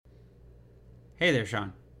Hey there,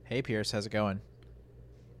 Sean. Hey, Pierce, how's it going?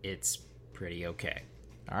 It's pretty okay.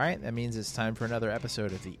 All right, that means it's time for another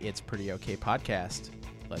episode of the It's Pretty Okay podcast.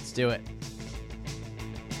 Let's do it.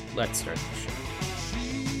 Let's start the show.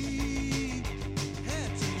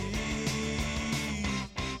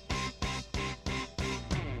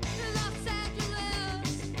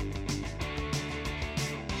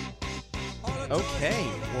 Okay,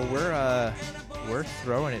 well we're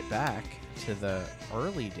throwing it back to the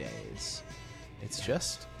early days. It's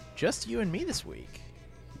just you and me this week.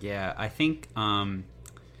 Yeah, I think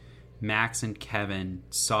Max and Kevin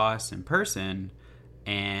saw us in person,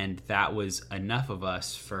 and that was enough of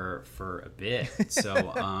us for a bit.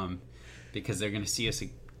 So because they're going to see us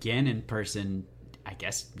again in person, I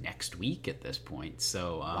guess next week at this point.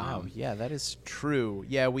 So wow, yeah, that is true.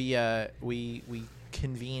 Yeah, we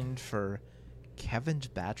convened for Kevin's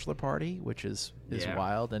bachelor party, which is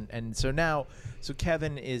wild, and so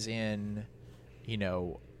Kevin is in,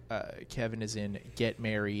 Kevin is in get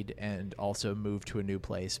married and also move to a new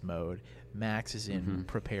place mode. Max is in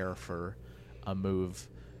prepare for a move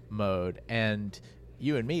mode, and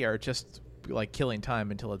you and me are just like killing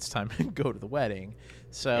time until it's time to go to the wedding.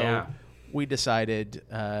 So we decided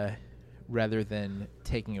rather than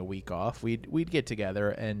taking a week off, we'd get together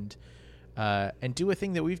and do a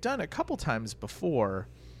thing that we've done a couple times before,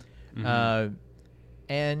 and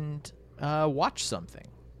watch something.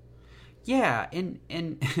 Yeah, and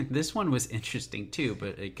this one was interesting too,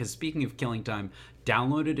 but because speaking of killing time,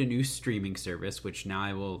 downloaded a new streaming service, which now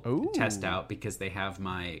I will test out because they have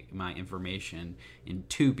my information in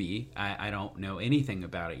Tubi. I don't know anything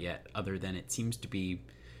about it yet, other than it seems to be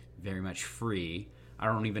very much free. I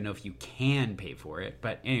don't even know if you can pay for it,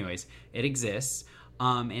 but anyways, it exists.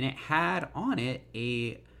 And it had on it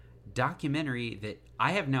a documentary that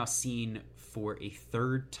I have now seen for a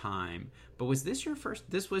third time. But was this your first?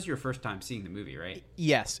 This was your first time seeing the movie, right?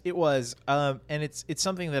 Yes, it was. And it's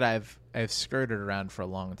something that I've skirted around for a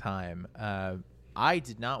long time. I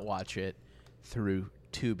did not watch it through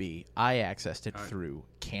Tubi. I accessed it through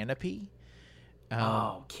Kanopy.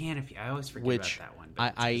 Kanopy. I always forget about that one.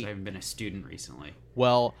 But I haven't been a student recently.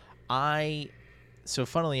 Well, So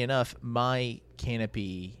funnily enough, my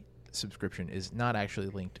Kanopy subscription is not actually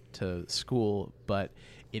linked to school, but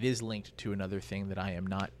it is linked to another thing that I am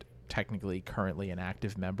not technically currently an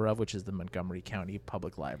active member of, which is the Montgomery County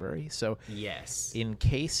Public Library. So yes, in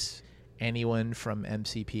case anyone from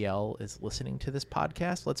MCPL is listening to this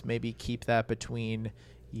podcast, let's maybe keep that between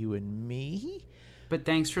you and me. But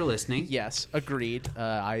thanks for listening. Yes, agreed.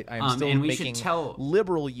 I'm still making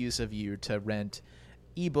liberal use of you to rent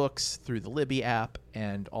ebooks through the Libby app,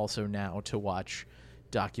 and also now to watch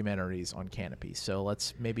documentaries on Kanopy. So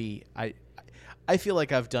let's maybe I feel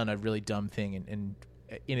like I've done a really dumb thing and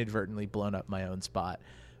inadvertently blown up my own spot,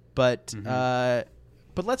 but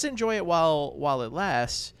let's enjoy it while it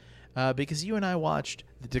lasts, because you and I watched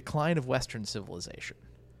The Decline of Western Civilization.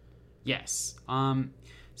 Yes.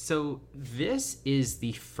 So this is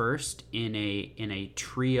the first in a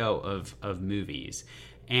trio of movies,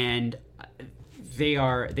 and they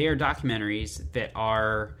are documentaries that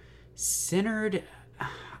are centered.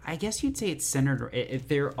 I guess you'd say it's centered.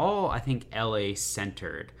 They're all, I think, LA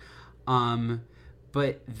centered.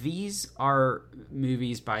 But these are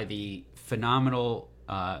movies by the phenomenal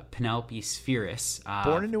Penelope Spheeris.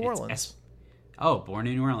 Born in New Orleans. Born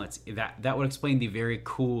in New Orleans. That would explain the very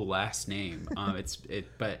cool last name.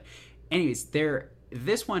 But anyways,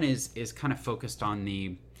 this one is kind of focused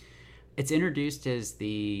on it's introduced as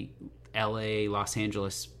the LA, Los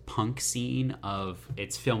Angeles punk scene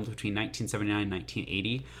it's filmed between 1979 and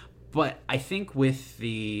 1980. But I think with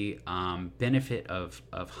the benefit of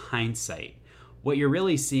hindsight, what you're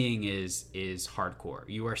really seeing is hardcore.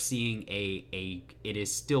 You are seeing it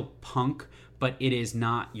is still punk, but it is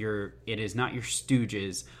not your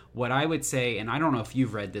Stooges. What I would say, and I don't know if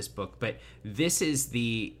you've read this book, but this is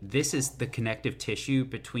the connective tissue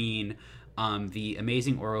between the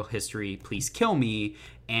amazing oral history Please Kill Me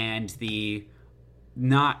and the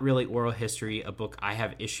not really oral history, a book I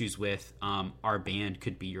have issues with, Our Band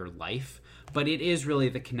Could Be Your Life. But it is really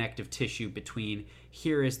the connective tissue between,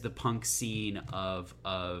 here is the punk scene of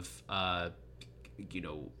the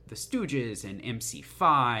Stooges and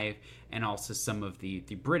MC5, and also some of the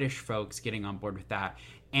British folks getting on board with that,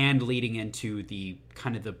 and leading into the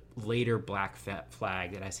kind of the later Black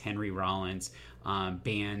Flag that has Henry Rollins,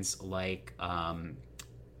 bands like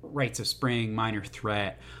Rites of Spring, Minor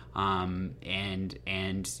Threat, and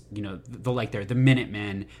the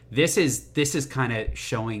Minutemen. This is kind of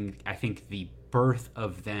showing, I think, the birth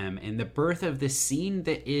of them and the birth of the scene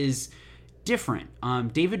that is different.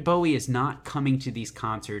 David Bowie is not coming to these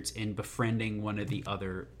concerts and befriending one of the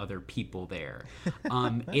other people there.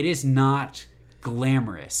 It is not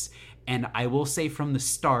glamorous. And I will say from the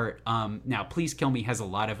start, now Please Kill Me has a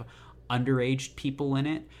lot of underage people in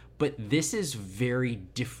it, but this is very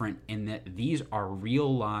different in that these are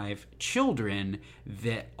real live children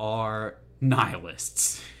that are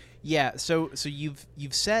nihilists. Yeah, so you've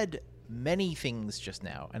said many things just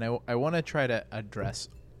now, and I want to try to address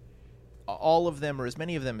all of them, or as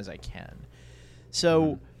many of them as I can.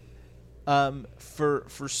 So,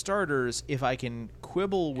 for starters, if I can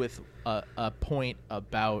quibble with a point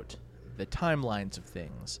about the timelines of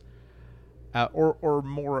things, or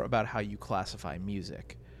more about how you classify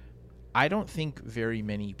music, I don't think very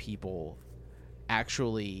many people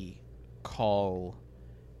actually call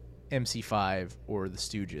MC5 or the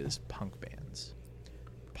Stooges punk bands.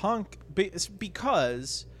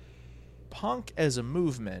 Because punk as a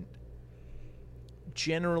movement,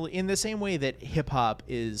 generally, in the same way that hip-hop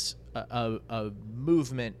is a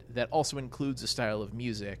movement that also includes a style of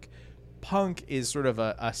music, punk is sort of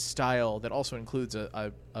a style that also includes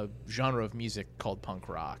a genre of music called punk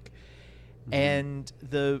rock. Mm-hmm. And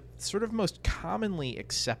the sort of most commonly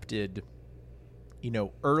accepted,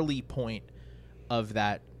 early point of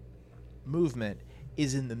that movement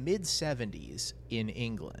is in the mid-70s in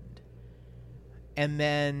England. And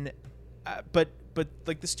then but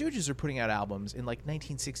like the Stooges are putting out albums in like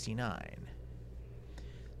 1969.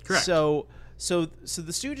 Correct. So the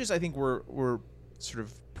Stooges, I think, were sort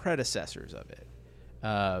of predecessors of it.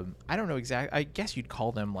 I don't know exactly. I guess you'd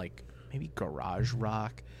call them like maybe garage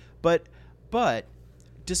rock, but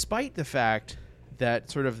despite the fact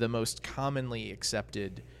that sort of the most commonly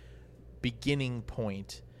accepted beginning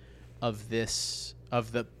point of this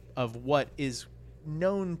of what is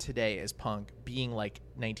known today as punk being like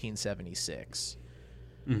 1976.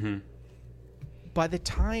 Mm-hmm. By the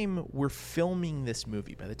time we're filming this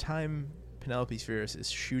movie, by the time Penelope Spheeris is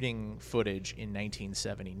shooting footage in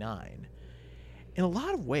 1979, in a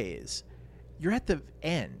lot of ways, you're at the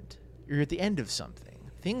end. You're at the end of something.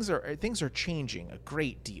 Things are changing a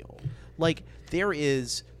great deal. Like, there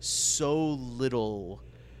is so little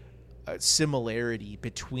similarity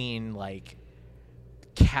between like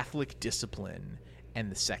Catholic discipline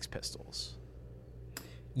and the Sex Pistols.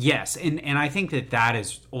 Yes, and I think that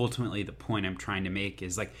is ultimately the point I'm trying to make,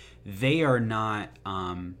 is like they are not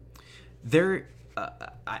they're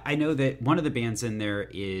I know that one of the bands in there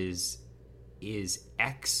is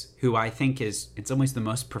X, who I think is in some ways the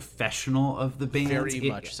most professional of the bands. Very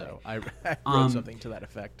much so. I wrote something to that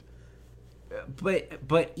effect.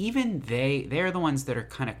 But even they're the ones that are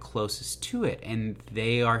kind of closest to it, and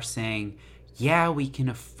they are saying, yeah, we can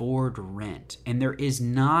afford rent, and there is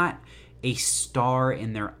not a star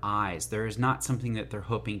in their eyes. There is not something that they're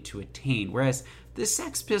hoping to attain. Whereas the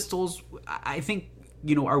Sex Pistols, I think,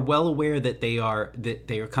 are well aware that they are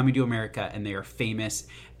coming to America and they are famous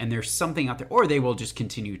and there's something out there, or they will just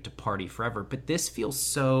continue to party forever. But this feels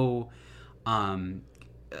so,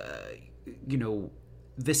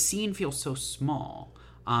 the scene feels so small,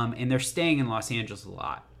 and they're staying in Los Angeles a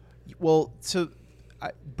lot. Well, so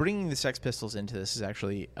bringing the Sex Pistols into this is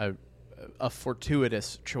actually a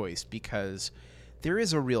fortuitous choice, because there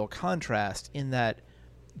is a real contrast in that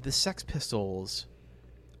the Sex Pistols,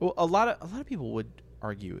 well, a lot of people would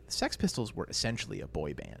argue the Sex Pistols were essentially a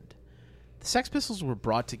boy band. The Sex Pistols were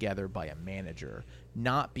brought together by a manager,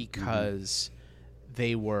 not because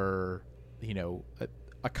they were,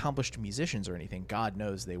 accomplished musicians or anything. God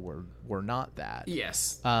knows they were not that.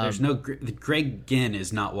 Yes. There's no Greg Ginn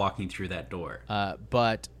is not walking through that door.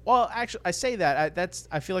 But well, actually, I say that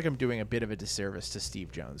I feel like I'm doing a bit of a disservice to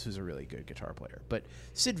Steve Jones, who's a really good guitar player. But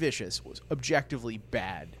Sid Vicious was objectively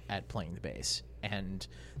bad at playing the bass, and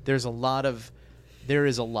there is a lot of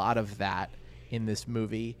that in this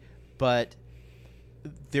movie. But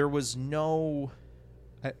there was no.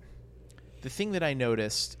 The thing that I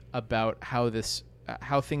noticed about how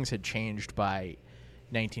things had changed by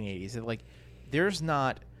 1980s, that like there's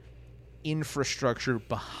not infrastructure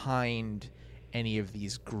behind any of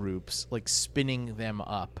these groups like spinning them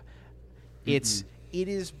up. It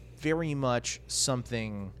is very much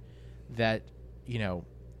something that,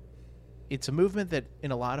 it's a movement that in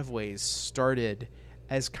a lot of ways started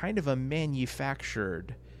as kind of a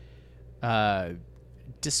manufactured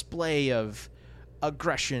display of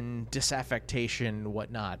aggression, disaffectation,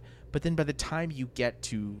 whatnot. But then by the time you get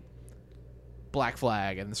to Black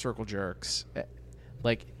Flag and the Circle Jerks,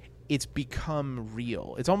 like, it's become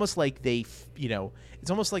real. It's almost like it's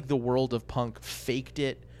almost like the world of punk faked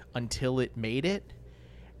it until it made it.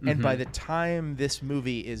 And by the time this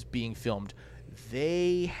movie is being filmed,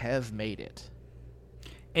 they have made it.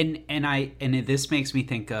 And this makes me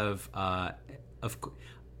think of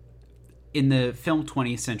in the film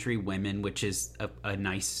 20th Century Women, which is a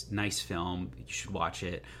nice film. You should watch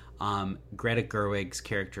it. Greta Gerwig's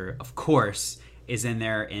character, of course, is in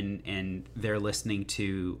there, and they're listening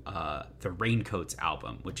to the Raincoats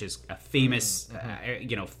album, which is a famous,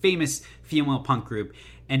 famous female punk group.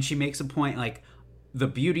 And she makes a point, like, the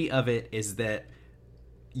beauty of it is that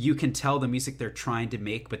you can tell the music they're trying to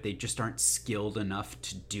make, but they just aren't skilled enough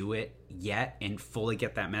to do it yet and fully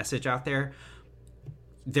get that message out there.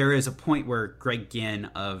 There is a point where Greg Ginn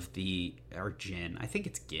of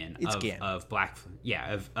Black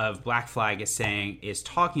Flag is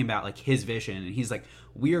talking about like his vision, and he's like,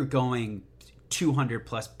 we are going 200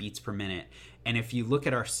 plus beats per minute, and if you look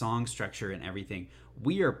at our song structure and everything,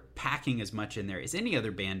 we are packing as much in there as any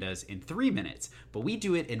other band does in 3 minutes, but we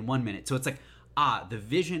do it in 1 minute. So it's like, the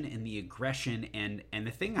vision and the aggression, and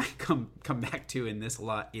the thing I come back to in this a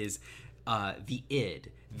lot is the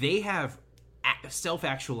id. They have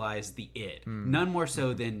self-actualized the id, none more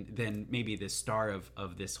so than maybe the star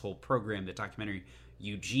of this whole program, the documentary,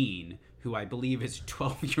 Eugene, who I believe is a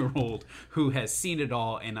 12-year-old who has seen it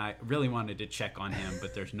all, and I really wanted to check on him,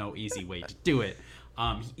 but there's no easy way to do it.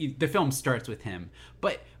 The film starts with him,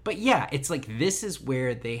 but yeah, it's like this is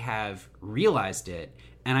where they have realized it,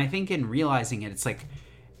 and I think in realizing it, it's like,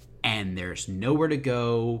 and there's nowhere to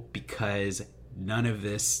go because none of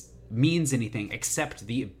this means anything except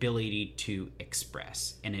the ability to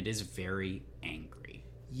express, and it is very angry.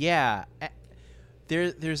 Yeah,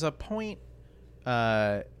 there's a point.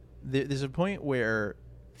 There's a point where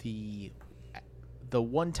the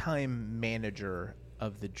one-time manager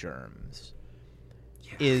of the Germs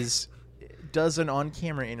does an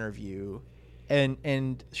on-camera interview,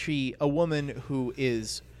 and a woman who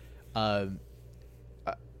is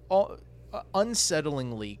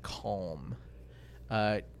unsettlingly calm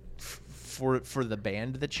for the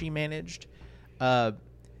band that she managed,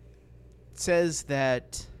 says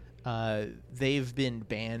that they've been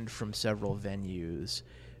banned from several venues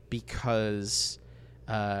because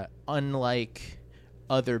unlike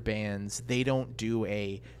other bands, they don't do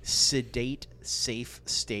a sedate, safe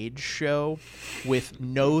stage show with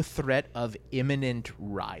no threat of imminent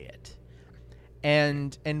riot.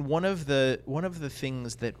 And one of the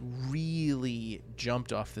things that really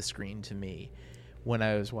jumped off the screen to me when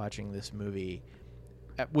I was watching this movie,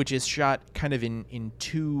 which is shot kind of in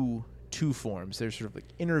two forms. There's sort of like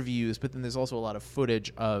interviews, but then there's also a lot of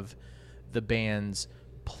footage of the bands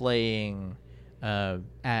playing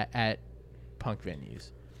at punk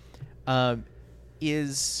venues,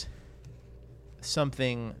 is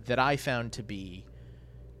something that I found to be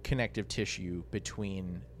connective tissue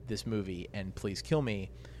between this movie and Please Kill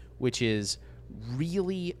Me, which is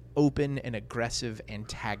really open and aggressive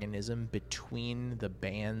antagonism between the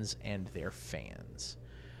bands and their fans.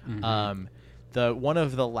 Mm-hmm. One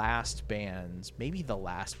of the last bands, maybe the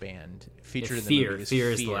last band featured in the movie is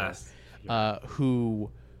Fear, is the last.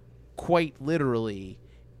 Who quite literally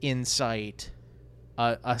incite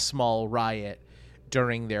a small riot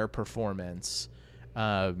during their performance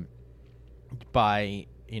by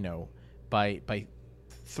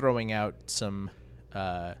throwing out some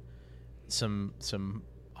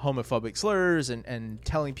homophobic slurs and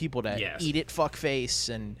telling people to eat it, fuckface,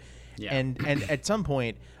 and at some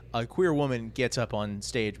point a queer woman gets up on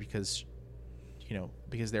stage because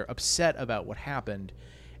they're upset about what happened,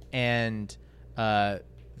 and the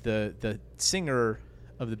singer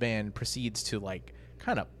of the band proceeds to like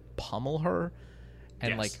kind of pummel her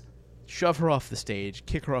and like shove her off the stage,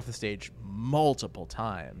 kick her off the stage multiple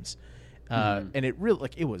times, and it really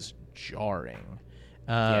it was jarring.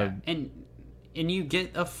 And you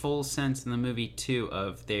get a full sense in the movie too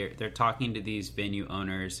of they're talking to these venue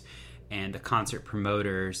owners and the concert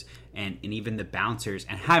promoters and even the bouncers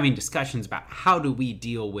and having discussions about how do we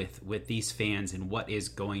deal with these fans and what is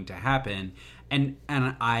going to happen. And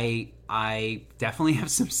I definitely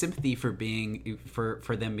have some sympathy for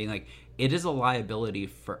them being like, it is a liability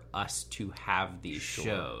for us to have these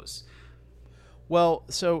shows. Well,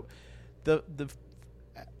 so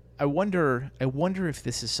I wonder if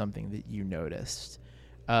this is something that you noticed.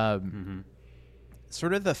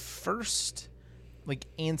 Sort of the first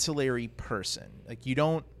ancillary person,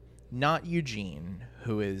 not Eugene,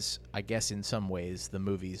 who is, I guess, in some ways the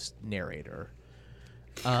movie's narrator,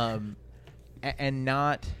 and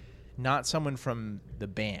not someone from the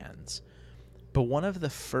bands, but one of the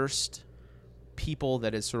first people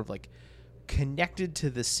that is sort of connected to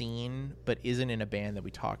the scene but isn't in a band that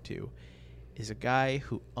we talk to is a guy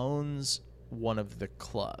who owns one of the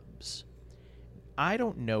clubs. I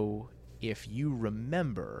don't know if you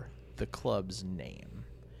remember the club's name,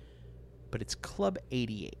 but it's Club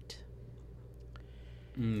 88.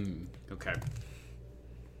 Okay.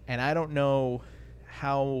 And I don't know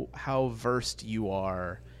how versed you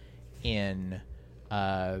are in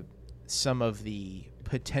some of the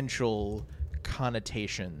potential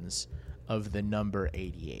connotations of the number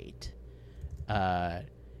 88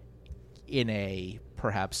 in a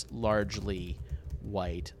perhaps largely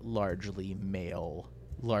white, largely male,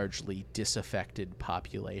 largely disaffected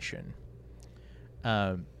population.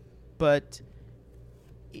 But,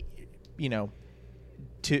 you know,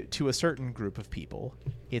 to a certain group of people,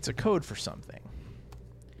 it's a code for something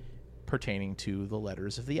pertaining to the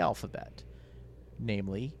letters of the alphabet,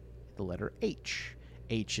 namely the letter H.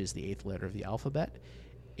 H is the 8th letter of the alphabet.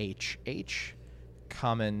 HH,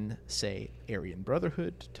 common, say, Aryan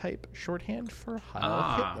Brotherhood type shorthand for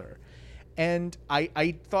Heil Hitler. And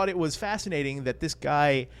I thought it was fascinating that this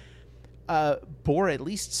guy bore at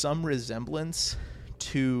least some resemblance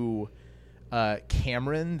to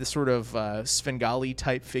Cameron, the sort of Svengali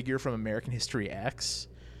type figure from American History X.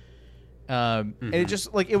 And it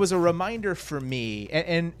just, like, it was a reminder for me,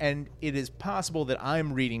 and it is possible that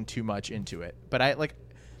I'm reading too much into it, but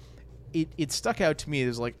it stuck out to me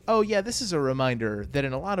as like, oh yeah, this is a reminder that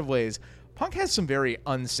in a lot of ways, punk has some very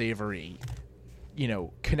unsavory,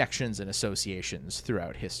 connections and associations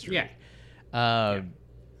throughout history. Yeah.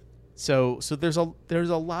 So there's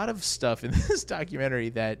a lot of stuff in this documentary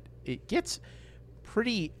that it gets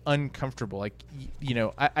pretty uncomfortable. Like,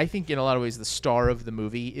 I think in a lot of ways the star of the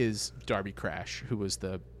movie is Darby Crash, who was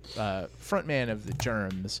the frontman of the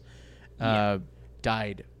Germs,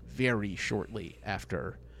 died very shortly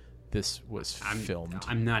after this was filmed.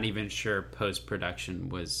 I'm not even sure post-production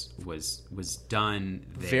was done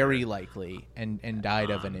there. Very likely, and died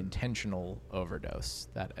of an intentional overdose.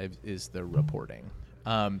 That is the reporting.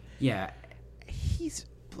 He's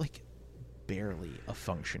like barely a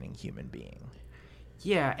functioning human being.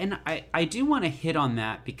 Yeah, and I do want to hit on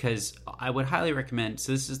that because I would highly recommend,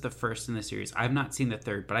 so this is the first in the series. I have not seen the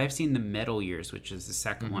third, but I've seen the Metal Years, which is the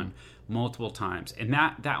second one, multiple times. And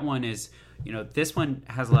that one is, this one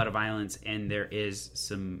has a lot of violence, and there is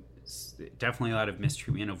definitely a lot of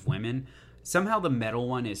mistreatment of women. Somehow the Metal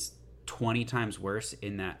one is 20 times worse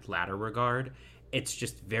in that latter regard. It's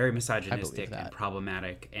just very misogynistic and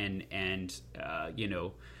problematic, and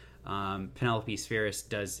Penelope Spheris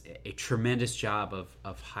does a tremendous job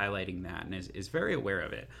of highlighting that and is very aware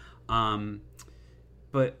of it.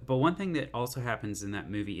 But one thing that also happens in that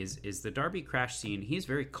movie is the Darby Crash scene. He's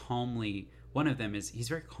very calmly. One of them is he's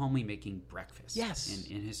very calmly making breakfast. Yes.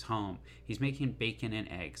 In his home, he's making bacon and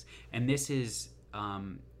eggs, and this is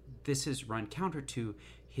run counter to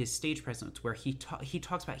his stage presence, where he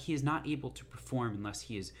talks about he is not able to perform unless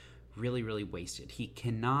he is really, really wasted. He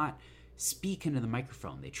cannot speak into the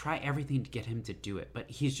microphone. They try everything to get him to do it, but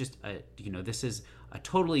he's just this is a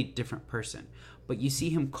totally different person. But you see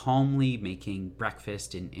him calmly making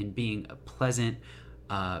breakfast and being a pleasant,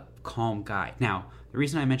 calm guy. Now, the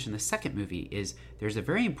reason I mentioned the second movie is there's a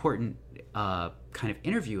very important kind of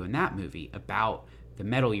interview in that movie about the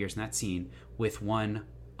Metal Years in that scene with one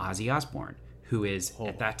Ozzy Osbourne, who is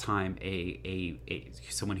at that time a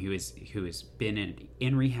someone who has been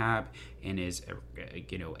in rehab and is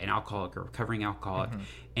an alcoholic or recovering alcoholic,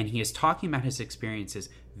 and he is talking about his experiences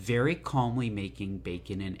very calmly making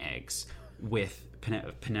bacon and eggs with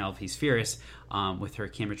Penelope Spheris with her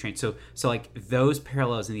camera trained. So like those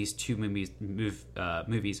parallels in these two movies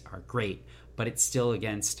are great, but it's still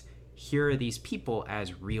against here are these people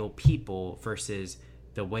as real people versus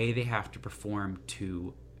the way they have to perform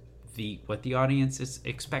to what the audiences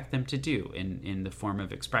expect them to do in the form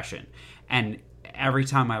of expression. And every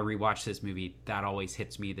time I rewatch this movie, that always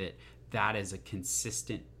hits me that is a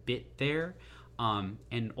consistent bit there.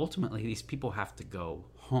 And ultimately, these people have to go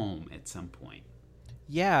home at some point.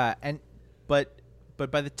 Yeah, but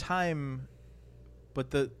by the time,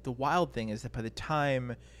 the wild thing is that by the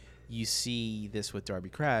time you see this with Darby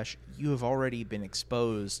Crash, you have already been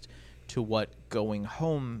exposed to what going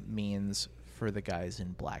home means for the guys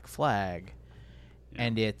in Black Flag,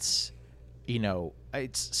 and it's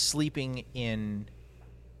sleeping in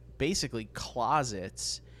basically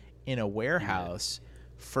closets in a warehouse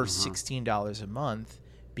for $16 a month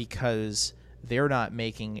because they're not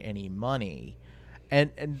making any money,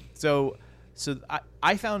 and so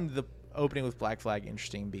I found the opening with Black Flag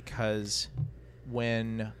interesting because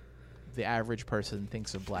when the average person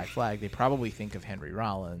thinks of Black Flag, they probably think of Henry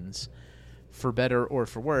Rollins, for better or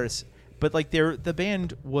for worse. But like the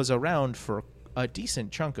band was around for a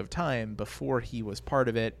decent chunk of time before he was part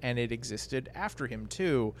of it, and it existed after him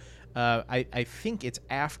too. I think it's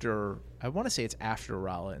after. I want to say it's after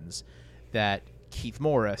Rollins that Keith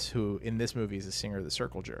Morris, who in this movie is the singer of the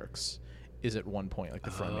Circle Jerks, is at one point like the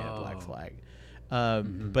frontman of Black Flag.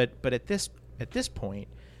 But at this point,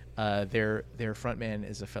 their frontman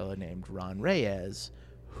is a fellow named Ron Reyes,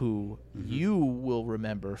 who you will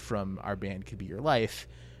remember from Our Band Could Be Your Life,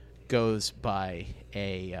 goes by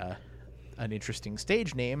an interesting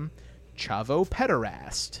stage name, Chavo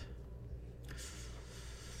Pederast.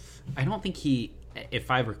 I don't think he, if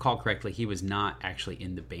I recall correctly, he was not actually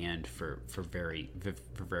in the band for very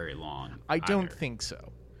long. I don't think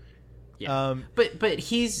so. Yeah, but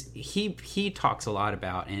he talks a lot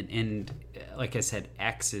about and like I said,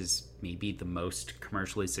 X is maybe the most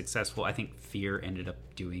commercially successful. I think Fear ended up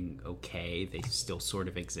doing okay. They still sort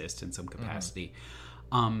of exist in some capacity.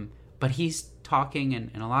 But he's talking,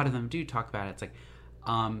 and a lot of them do talk about it. It's like,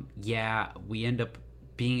 we end up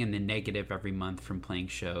being in the negative every month from playing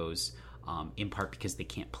shows, in part because they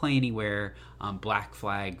can't play anywhere. Black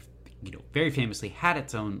Flag, very famously had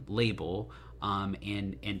its own label.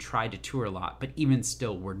 And tried to tour a lot, but even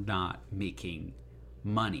still we're not making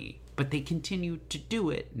money. But they continue to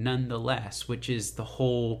do it nonetheless, which is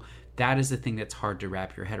that is the thing that's hard to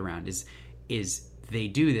wrap your head around, is they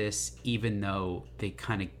do this even though they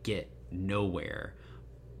kind of get nowhere,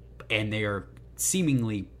 and they are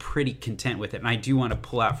seemingly pretty content with it. And I do want to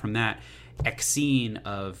pull out from that, Exene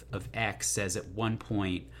of X says at one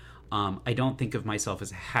point, I don't think of myself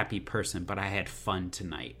as a happy person, but I had fun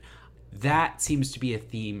tonight. That seems to be a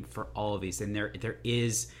theme for all of these, and there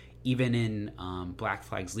is, even in Black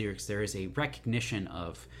Flag's lyrics, there is a recognition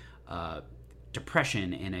of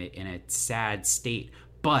depression in a sad state,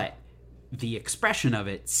 but the expression of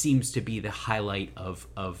it seems to be the highlight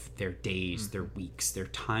of their days, their weeks, their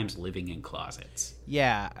times living in closets.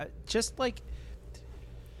 Yeah, just like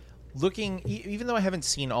looking, even though I haven't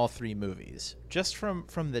seen all three movies, just from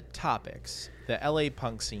the topics, the LA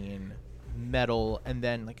punk scene, metal, and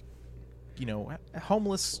then like, the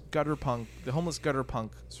homeless gutter punk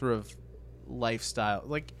sort of lifestyle.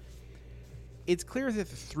 Like, it's clear that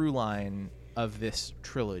the through line of this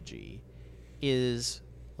trilogy is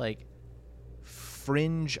like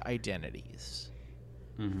fringe identities,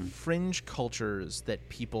 fringe cultures that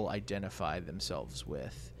people identify themselves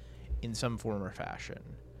with in some form or fashion.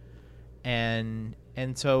 And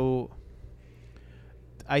so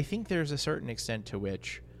I think there's a certain extent to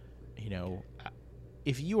which,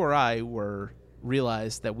 if you or I were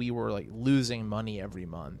realized that we were like losing money every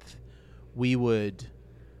month, we would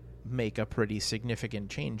make a pretty significant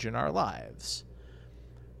change in our lives.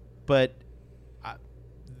 But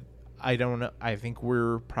I don't know. I think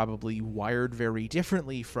we're probably wired very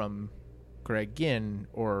differently from Greg Ginn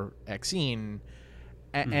or Exene.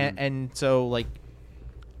 And so like,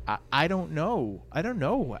 I don't know. I don't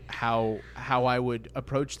know how I would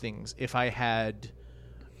approach things if I had,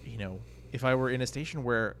 if I were in a station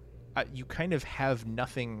where you kind of have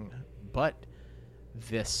nothing but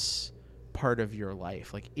this part of your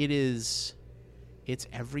life. Like, it's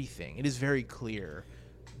everything. It is very clear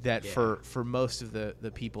that for most of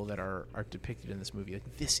the people that are depicted in this movie,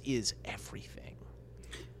 like, this is everything.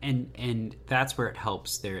 And that's where it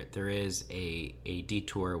helps. There is a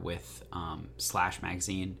detour with Slash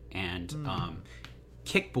magazine and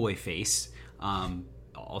Kickboy Face,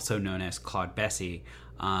 also known as Claude Bessey,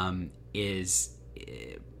 is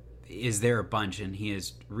there a bunch, and he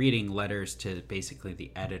is reading letters to basically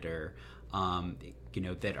the editor,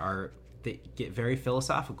 that get very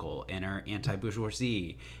philosophical and are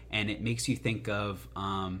anti-bourgeoisie, and it makes you think of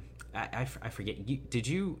I forget. Did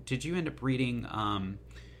you end up reading?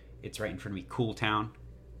 It's right in front of me. Cool Town.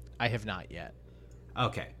 I have not yet.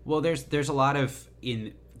 Okay. Well, there's a lot of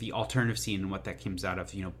in the alternative scene and what that comes out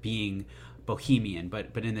of, being bohemian,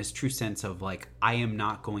 but in this true sense of like, I am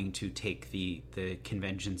not going to take the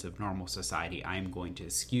conventions of normal society. I am going to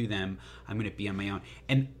eschew them. I'm going to be on my own.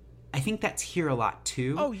 And I think that's here a lot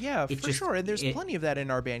too. Oh yeah, for sure. And there's plenty of that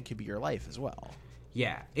in Our Band Could Be Your Life as well.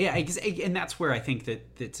 Yeah. And that's where I think that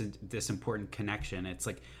it's this important connection. It's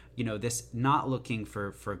like, this not looking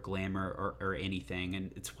for glamour or anything,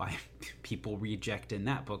 and it's why people reject in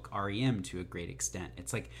that book REM to a great extent.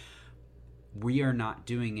 It's like, we are not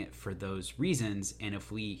doing it for those reasons, and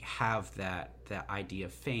if we have that idea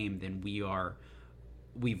of fame, then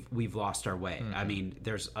we've lost our way. I mean,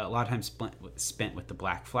 there's a lot of time spent with the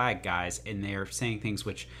Black Flag guys, and they're saying things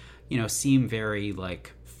which seem very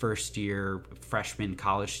like first year freshman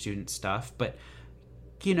college student stuff, but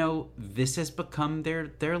this has become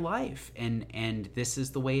their life, and this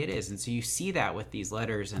is the way it is. And so you see that with these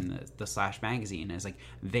letters and the Slash magazine is like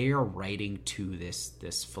they are writing to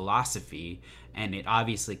this philosophy, and it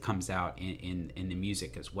obviously comes out in the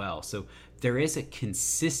music as well. So there is a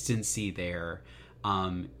consistency there,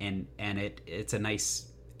 and it's a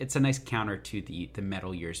nice counter to the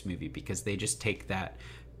Metal Years movie, because they just take that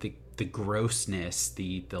the grossness,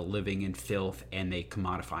 the living in filth, and they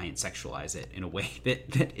commodify and sexualize it in a way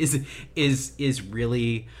that is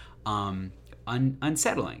really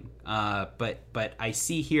unsettling. But I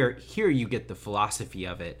see here you get the philosophy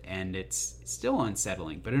of it, and it's still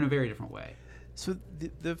unsettling, but in a very different way. So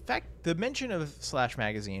the mention of Slash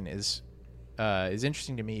magazine is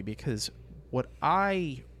interesting to me, because what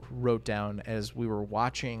I wrote down as we were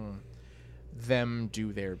watching them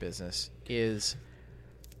do their business is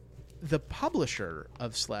the publisher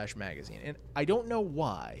of Slash magazine, and I don't know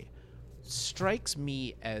why, strikes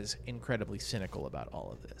me as incredibly cynical about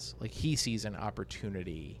all of this. Like, he sees an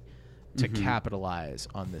opportunity to capitalize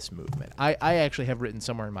on this movement. I actually have written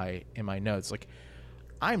somewhere in my notes, like,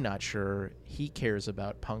 I'm not sure he cares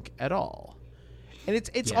about punk at all. And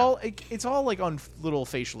it's all like on little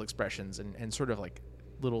facial expressions and sort of like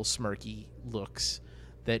little smirky looks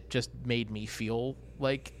that just made me feel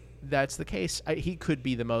like that's the case. He could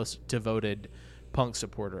be the most devoted punk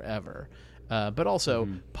supporter ever. But also,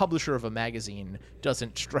 publisher of a magazine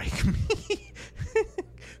doesn't strike me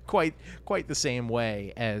quite the same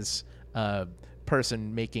way as a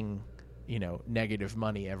person making, negative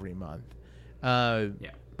money every month.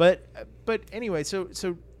 But anyway,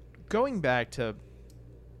 so going back to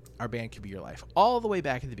Our Band Could Be Your Life, all the way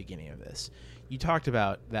back at the beginning of this, you talked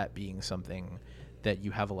about that being something that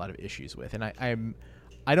you have a lot of issues with, and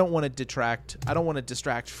I don't want to detract. I don't want to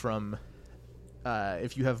distract from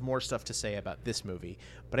if you have more stuff to say about this movie,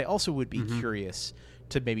 but I also would be curious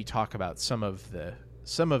to maybe talk about some of the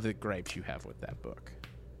gripes you have with that book.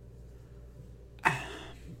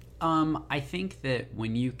 I think that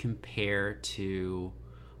when you compare to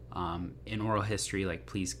in oral history, like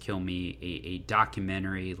Please Kill Me, a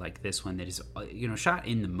documentary like this one that is shot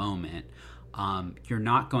in the moment, you're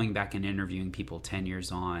not going back and interviewing people 10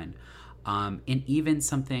 years on. And even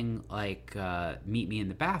something like Meet Me in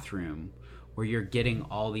the Bathroom, where you're getting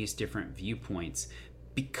all these different viewpoints,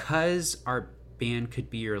 because Our Band Could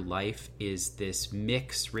Be Your Life is this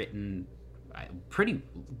mix written pretty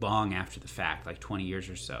long after the fact, like 20 years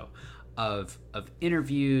or so, of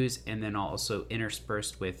interviews, and then also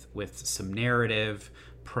interspersed with some narrative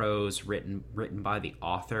prose written by the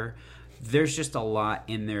author. There's just a lot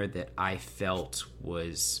in there that I felt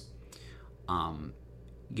was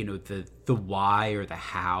the why or the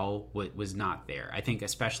how was not there. I think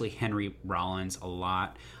especially Henry Rollins a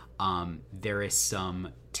lot. There is some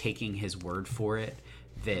taking his word for it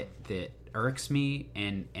that irks me,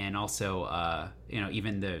 and also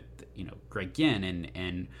even the Greg Ginn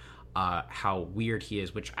and how weird he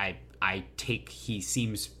is, which I take he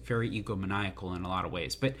seems very egomaniacal in a lot of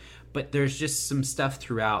ways, but there's just some stuff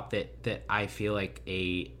throughout that I feel like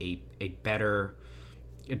a better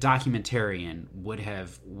documentarian would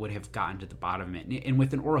have gotten to the bottom of it, and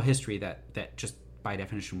with an oral history that just by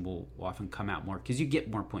definition will often come out more because you get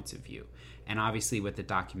more points of view. And obviously with the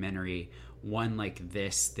documentary, one like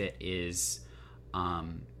this that is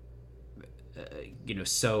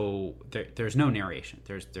so there's no narration,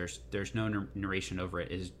 there's no narration over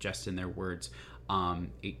it, is just in their words.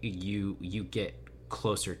 You get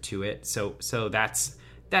closer to it, so that's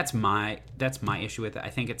my issue with it. I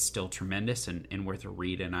think it's still tremendous and worth a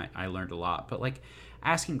read, and I learned a lot. But like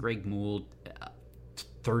asking Greg Mould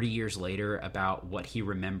 30 years later about what he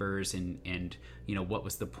remembers and what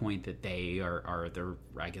was the point that they are the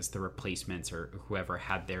replacements or whoever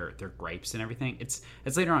had their gripes and everything. It's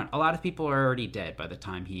later on. A lot of people are already dead by the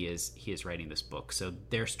time he is writing this book, so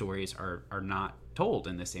their stories are not told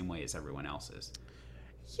in the same way as everyone else's.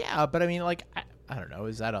 Yeah, but I mean, like, I don't know.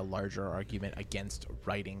 Is that a larger argument against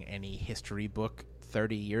writing any history book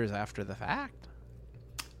 30 years after the fact?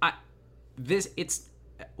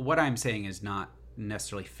 What I'm saying is not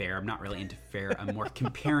necessarily fair. I'm not really into fair. I'm more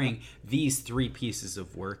comparing these three pieces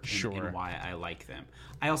of work and why I like them.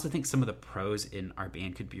 I also think some of the prose in Our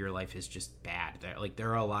Band Could Be Your Life is just bad. There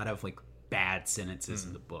are a lot of bad sentences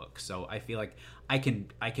in the book, so I feel like I can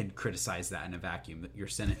criticize that in a vacuum, that your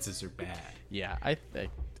sentences are bad. Yeah,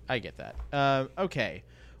 I get that. Okay,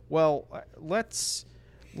 well, let's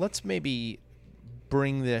maybe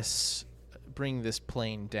bring this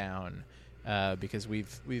plane down, because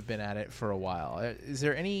we've been at it for a while. Is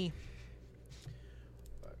there anything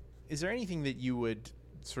that you would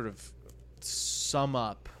sort of sum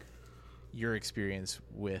up your experience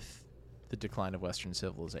with the decline of Western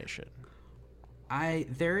civilization?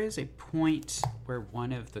 There is a point where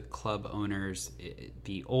one of the club owners,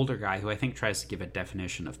 the older guy, who I think tries to give a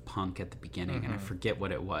definition of punk at the beginning, and I forget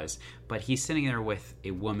what it was, but he's sitting there with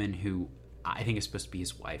a woman who I think is supposed to be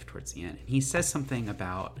his wife towards the end, and he says something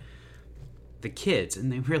about the kids,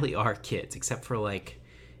 and they really are kids, except for like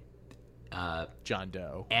John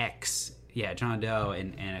Doe, John Doe,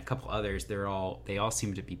 and a couple others. They all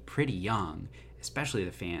seem to be pretty young, especially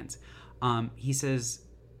the fans. He says,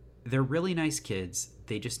 they're really nice kids.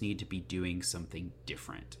 They just need to be doing something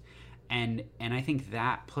different. And I think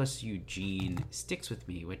that plus Eugene sticks with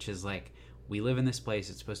me, which is like, we live in this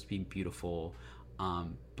place. It's supposed to be beautiful.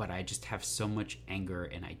 But I just have so much anger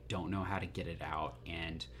and I don't know how to get it out.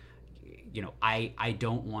 And, you know, I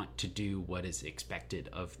don't want to do what is expected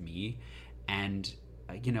of me. And,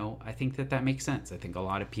 you know, I think that makes sense. I think a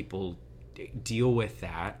lot of people deal with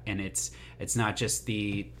that, and it's not just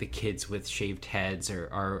the kids with shaved heads or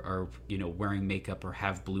are you know, wearing makeup or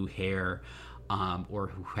have blue hair, or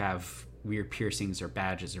who have weird piercings or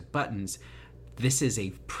badges or buttons. This is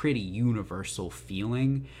a pretty universal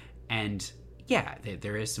feeling, and yeah,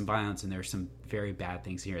 there is some violence and there are some very bad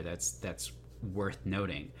things here that's worth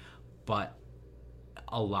noting, but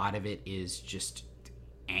a lot of it is just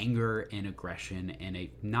anger and aggression and a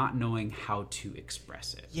not knowing how to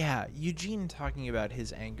express it. Yeah, Eugene talking about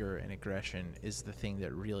his anger and aggression is the thing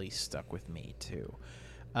that really stuck with me too.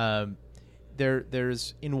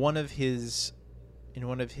 There's in one of his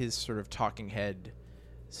sort of talking head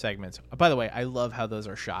segments. By the way, I love how those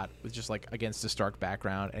are shot with just like against a stark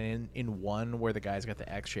background, and in one where the guy's got the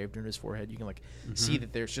X shaved in his forehead, you can like see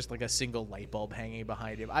that there's just like a single light bulb hanging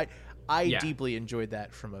behind him. I deeply enjoyed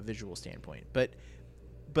that from a visual standpoint, but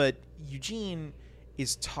Eugene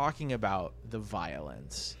is talking about the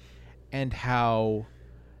violence and how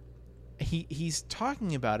he's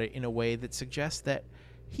talking about it in a way that suggests that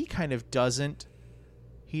he kind of doesn't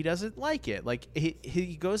like it. Like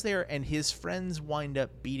he goes there and his friends wind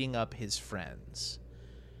up beating up his friends.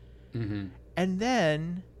 Mm-hmm. And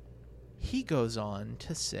then he goes on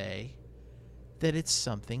to say that it's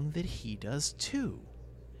something that he does too.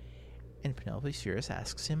 And Penelope Spheeris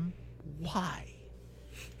asks him why.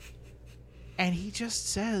 And he just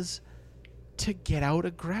says, to get out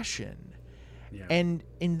aggression. Yeah. And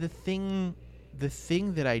in the thing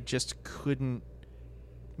that I just couldn't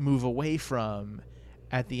move away from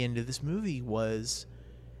at the end of this movie was,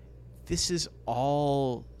 this is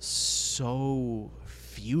all so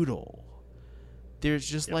futile. There's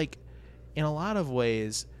just like, in a lot of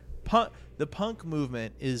ways, the punk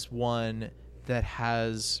movement is one that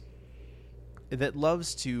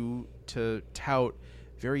loves to tout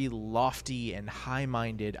very lofty and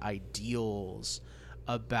high-minded ideals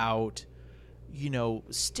about, you know,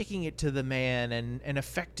 sticking it to the man and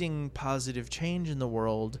affecting positive change in the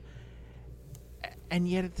world. And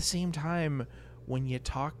yet at the same time, when you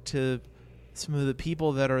talk to some of the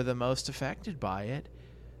people that are the most affected by it,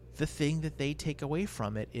 the thing that they take away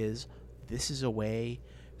from it is, this is a way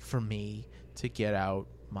for me to get out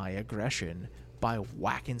my aggression by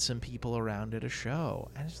whacking some people around at a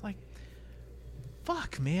show. And it's like,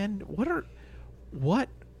 fuck, man, what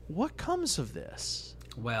comes of this?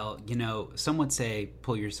 Well, you know, some would say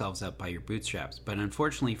pull yourselves up by your bootstraps, but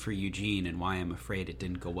unfortunately for Eugene, and why I'm afraid it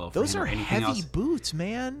didn't go well for those him or anything heavy else. Boots,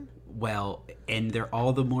 man. Well, and they're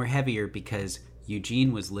all the more heavier because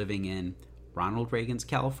Eugene was living in Ronald Reagan's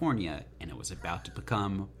California, and it was about to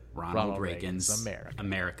become Ronald Reagan's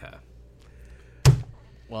America.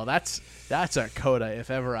 Well, that's a coda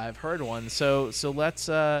if ever I've heard one. So let's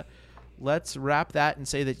wrap that and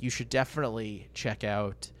say that you should definitely check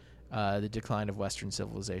out The Decline of Western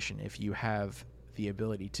Civilization if you have the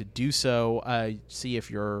ability to do so. See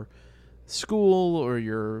if your school or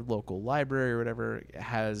your local library or whatever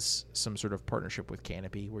has some sort of partnership with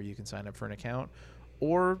Kanopy where you can sign up for an account,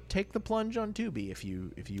 or take the plunge on Tubi if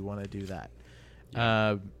you want to do that.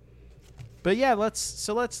 Yeah. But yeah,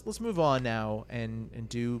 let's move on now and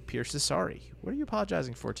do Pierce's Sorry. What are you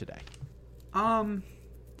apologizing for today?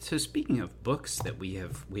 So speaking of books that we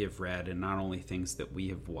have read, and not only things that we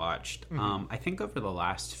have watched, I think over the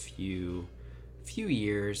last few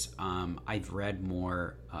years, I've read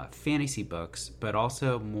more fantasy books, but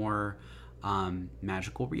also more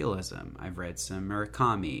magical realism. I've read some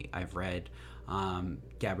Murakami. I've read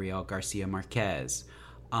Gabriel Garcia Marquez,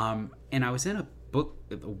 and I was in a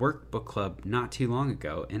work book club not too long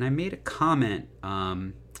ago, and I made a comment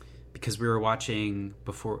because we were reading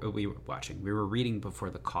Before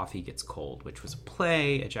the Coffee Gets Cold, which was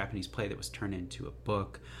a Japanese play that was turned into a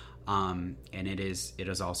book and it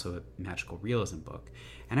is also a magical realism book.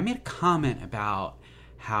 And I made a comment about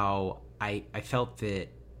how I felt that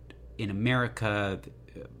in America,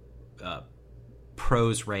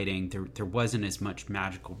 prose writing, there wasn't as much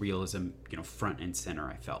magical realism, front and center,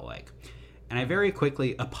 I felt like. And I very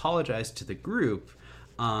quickly apologized to the group,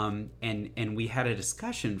 and we had a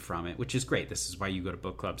discussion from it, which is great. This is why you go to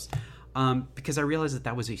book clubs. Because I realized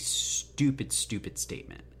that was a stupid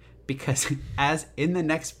statement. Because as in the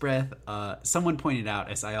next breath, someone pointed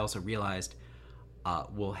out, as I also realized,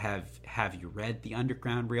 well, have you read The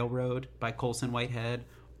Underground Railroad by Colson Whitehead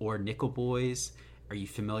or Nickel Boys? Are you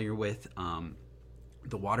familiar with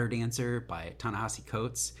The Water Dancer by Ta-Nehisi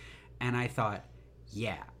Coates? And I thought,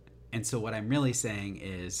 yeah. And so what I'm really saying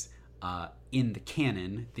is, in the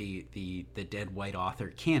canon, the dead white author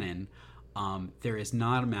canon, there is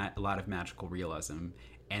not a lot of magical realism,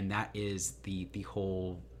 and that is the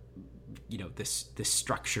whole, this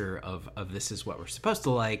structure of this is what we're supposed to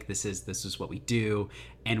like, this is what we do.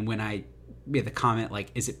 And when I made the comment,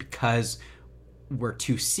 like, is it because we're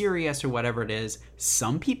too serious or whatever it is?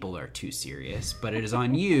 Some people are too serious, but it is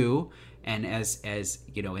on you, and as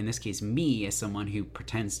in this case, me, as someone who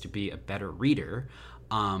pretends to be a better reader,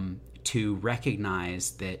 to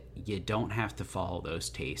recognize that you don't have to follow those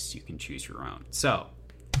tastes. You can choose your own. So,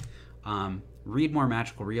 read more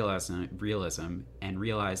magical realism and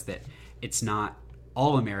realize that it's not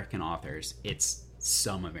all American authors, it's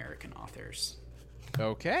some American authors.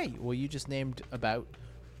 Okay. Well, you just named about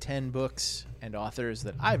 10 books and authors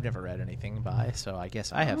that I've never read anything by, so I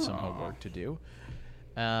guess I have some homework to do.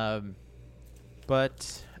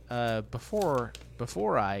 But before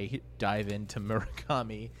I dive into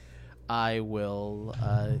Murakami, I will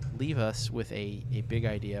leave us with a big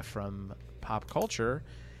idea from pop culture,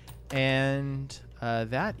 and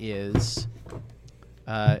that is,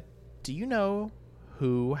 do you know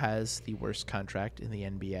who has the worst contract in the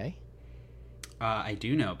NBA? I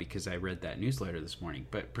do know, because I read that newsletter this morning,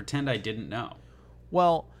 but pretend I didn't know.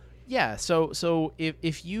 Well, yeah. So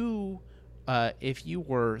if you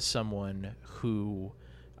were someone who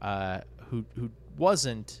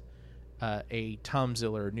wasn't a Tom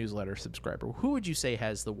Ziller newsletter subscriber, who would you say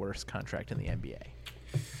has the worst contract in the NBA?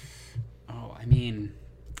 Oh, I mean,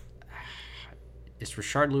 is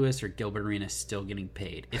Rashard Lewis or Gilbert Arenas still getting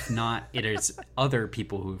paid? If not, it is other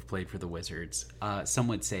people who have played for the Wizards. Some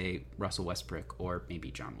would say Russell Westbrook or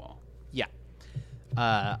maybe John Wall. Yeah.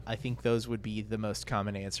 I think those would be the most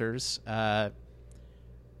common answers. But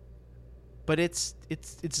it's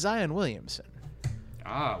Zion Williamson.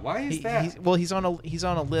 Why is that? He's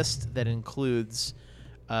on a list that includes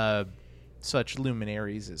such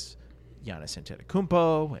luminaries as Giannis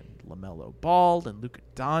Antetokounmpo and LaMelo Ball and Luka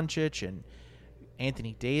Doncic and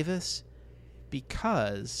Anthony Davis,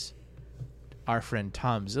 because our friend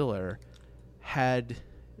Tom Ziller had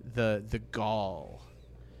the gall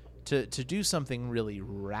to do something really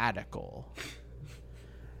radical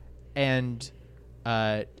and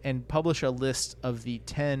publish a list of the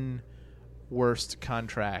 10 worst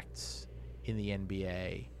contracts in the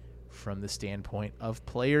NBA from the standpoint of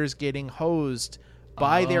players getting hosed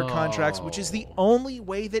by their contracts, which is the only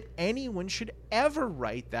way that anyone should ever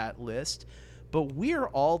write that list. But we're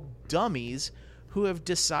all dummies who have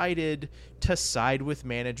decided to side with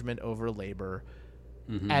management over labor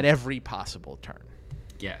at every possible turn.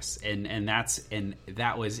 Yes, and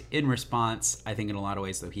that was in response, I think in a lot of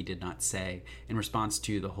ways, though he did not say, in response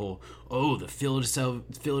to the whole, the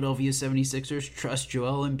Philadelphia 76ers trust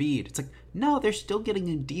Joel Embiid. It's like, no, they're still getting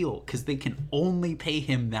a deal because they can only pay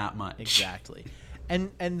him that much. Exactly.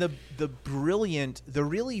 And the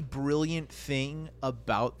really brilliant thing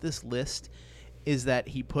about this list is that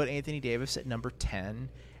he put Anthony Davis at number 10,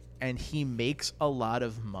 and he makes a lot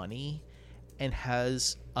of money and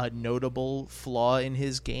has a notable flaw in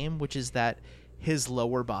his game, which is that his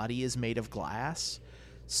lower body is made of glass.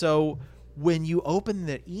 So when you open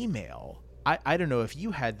the email, I don't know if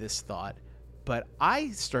you had this thought, but I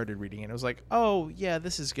started reading it and I was like, oh yeah,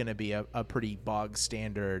 this is going to be a pretty bog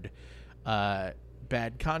standard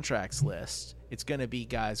bad contracts list. It's going to be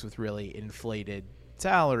guys with really inflated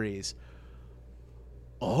salaries.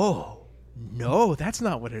 Oh, no, that's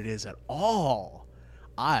not what it is at all.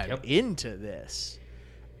 I'm into this.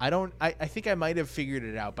 I think I might have figured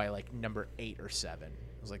it out by like number 8 or 7.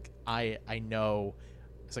 I was like, I know.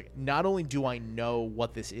 It's like, not only do I know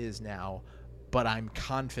what this is now, but I'm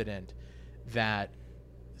confident that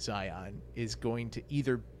Zion is going to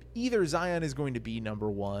either Zion is going to be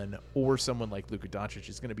number 1, or someone like Luka Doncic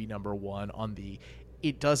is going to be number 1 on the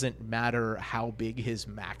it doesn't matter how big his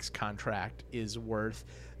max contract is worth.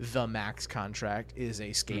 The max contract is a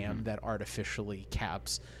scam that artificially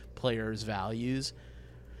caps players' values.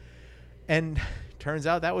 And turns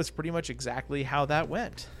out that was pretty much exactly how that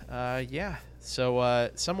went. So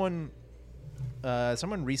someone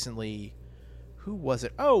recently, who was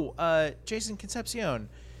it? Jason Concepcion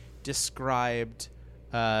described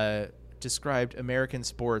American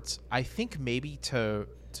sports, I think maybe to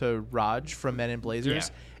Raj from Men in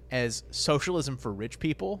Blazers, as socialism for rich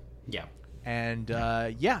people. Yeah. And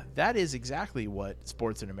that is exactly what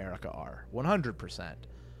sports in America are, 100%.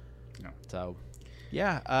 No. So,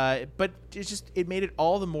 but it made it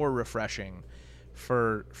all the more refreshing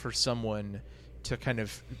for someone to kind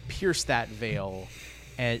of pierce that veil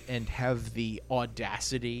and have the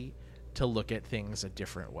audacity to look at things a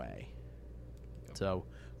different way. So,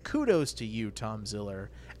 kudos to you, Tom Ziller,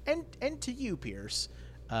 and to you, Pierce,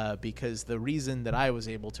 because the reason that I was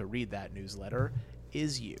able to read that newsletter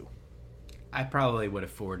is you. I probably would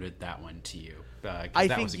have forwarded that one to you. I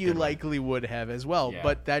think you likely would have as well,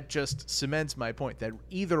 but that just cements my point that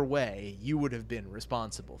either way, you would have been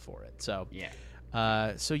responsible for it. So,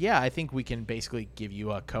 I think we can basically give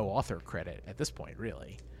you a co-author credit at this point,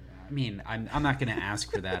 really. I mean, I'm not going to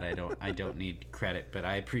ask for that. I don't need credit, but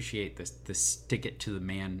I appreciate the stick it to the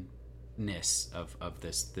man-ness of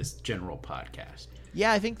this general podcast.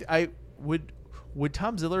 Yeah, I think Would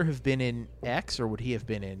Tom Ziller have been in X, or would he have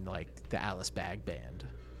been in like the Alice Bag Band?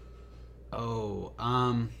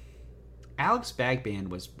 Alex Bag Band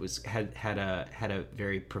had a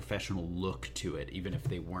very professional look to it, even if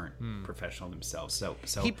they weren't professional themselves. So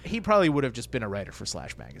he probably would have just been a writer for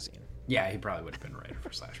Slash Magazine. Yeah, he probably would have been a writer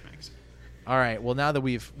for Slash Magazine. All right. Well, now that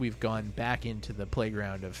we've gone back into the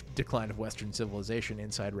playground of decline of Western civilization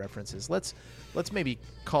inside references, let's maybe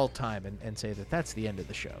call time and say that that's the end of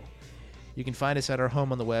the show. You can find us at our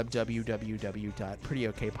home on the web,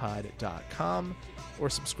 www.prettyokpod.com, or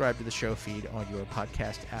subscribe to the show feed on your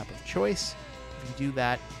podcast app of choice. If you do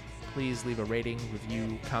that, please leave a rating,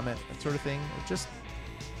 review, comment, that sort of thing, or just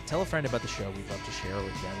tell a friend about the show. We'd love to share it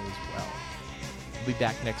with them as well. We'll be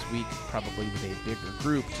back next week, probably with a bigger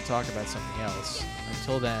group to talk about something else.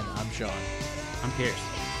 Until then, I'm Sean. I'm Pierce.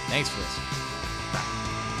 Thanks for listening. Bye.